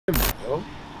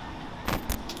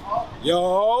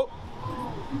Yo.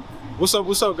 What's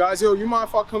up, guys? Yo, you mind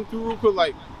if I come through real quick?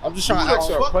 Like, I'm just trying to ask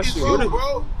you a question. You,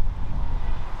 bro?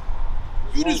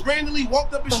 You just randomly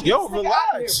walked up and shit. Yo,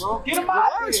 relax. Here, bro. Get him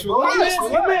out of here, bro.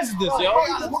 What man is this, yo? Bro,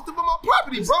 you just walked up on my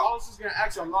property, bro. I was just gonna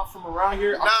ask you, I'm not from around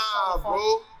here. Nah,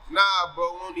 bro. Nah,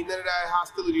 bro. We don't need none of that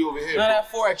hostility over here. None of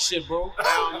that Forex shit, bro.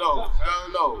 Hell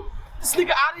no. This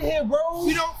nigga out of here, bro.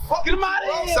 We don't fuck. Get him out of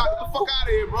here. Get the fuck out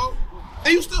of here, bro.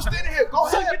 And you still standing here. Go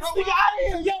ahead, Get bro. this nigga out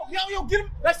of here. Yo, get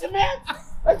him. That's the man.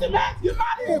 Get him out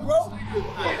of here, bro. If you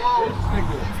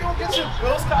don't get your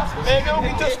bills costume, man, go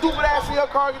get your stupid ass in your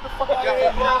car. Get the fuck out of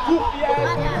here, bro. Goofy ass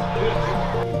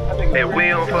nigga. If we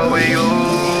don't fuck with you,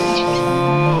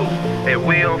 if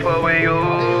we don't fuck with you,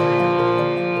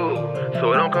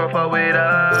 so don't come fuck with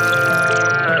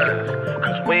us,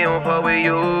 cause we don't fuck with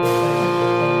you.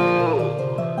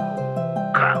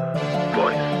 Cloud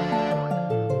voice,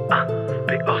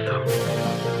 BigOso,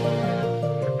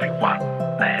 DFWY.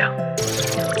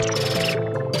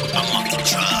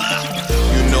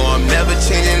 You know I'm never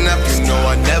changing up, you know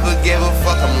I never gave a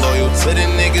fuck. I'm loyal to the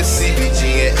niggas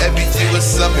CBG and FBG,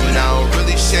 what's up? And I don't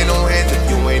really shake no hands if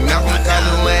you ain't not from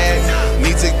College land.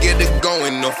 Need to get it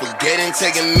going, no forgetting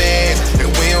taking man. And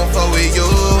we don't fuck with you,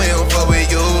 we don't fuck with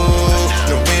you.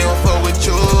 No, we don't fuck with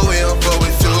you, we don't fuck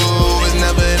with you. It's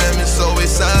never them, it's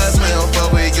always us, we don't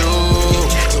fuck with you.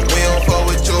 So we don't fuck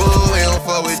with you, we don't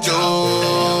fuck with you.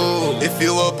 If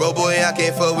you a bro boy, I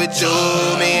can't fuck with you.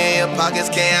 Me and your pockets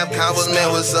can't have combos, man,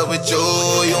 what's up with you?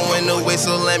 You in the way,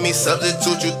 so let me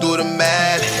substitute you through the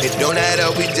math. It don't add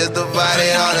up, we just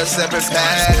divided on a separate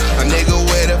path. A nigga,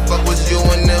 where the fuck was you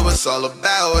when it was all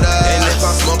about us? And if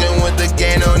I'm smoking with the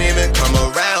gang, don't even come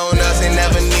around us. Ain't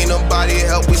never need nobody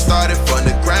help, we started from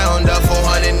the ground up.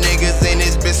 400 niggas in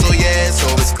this bitch, so yeah, so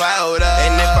it's cloud up.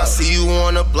 And if I see you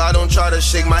on the block, don't try to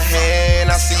shake my hand.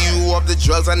 I see you off the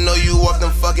drugs, I know you off them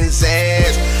fucking Zans.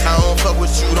 I don't fuck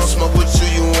with you, don't smoke with you,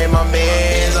 you ain't my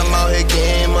mans. I'm out here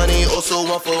getting money, also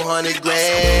want 400 grand.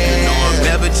 You know I'm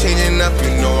never changing up,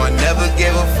 you know I never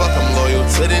gave a fuck. I'm loyal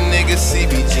to the niggas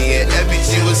CBG and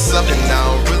FBG, what's up? And I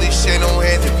don't really shake no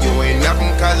hands if you ain't not from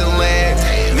College land.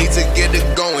 Need to get it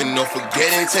going, no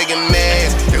forgetting taking man.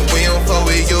 And we don't fuck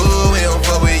with you, we don't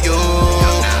fuck with you.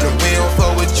 No, we don't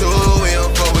fuck with you, we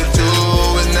don't fuck with you.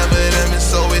 It's never them,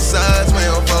 it's always us, we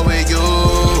don't fuck with you.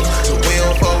 So we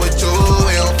don't fuck with you,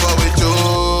 we don't fuck with you.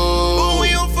 We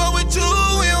don't fuck with you,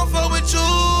 we don't fuck with you.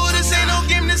 This ain't no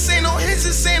game, this ain't no hits,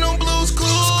 this ain't no Blues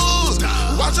Clues.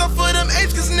 Watch out for them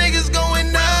apes, cause niggas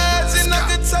going nuts. And I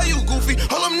can tell you, goofy,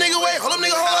 hold up nigga, wait, hold up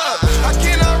nigga, hold up. I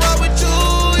cannot ride with you,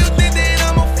 you think that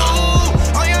I'm a fool.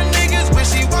 All y'all niggas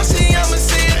wishy-washy, I'ma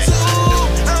say it too.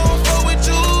 I don't fuck with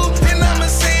you, and I'ma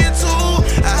say it too.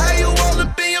 I had you all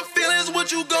up in your feelings,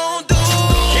 what you gon' do?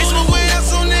 Can't smoke with us,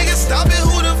 so niggas, stop it,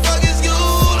 who the fuck is you?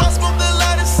 I smoke the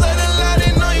light inside the light,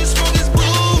 and all you smoke is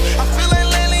blue. I feel like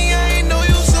lately I ain't know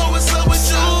you, so what's up with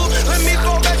you? Let me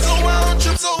fall back so I don't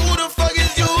trip, so who the fuck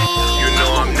is you? You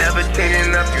know I'm never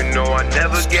changing up, you know I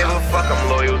never gave a fuck. I'm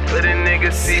loyal to the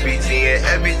niggas CBG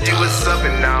and FBG, what's up?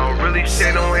 And I don't really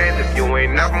shake no hands if you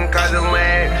ain't not from College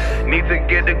land. Need to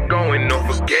get it going, no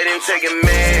forgetting taking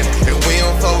man. And we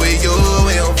don't fuck with you,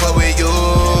 we don't fuck with you.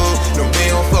 No, we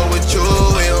don't fuck with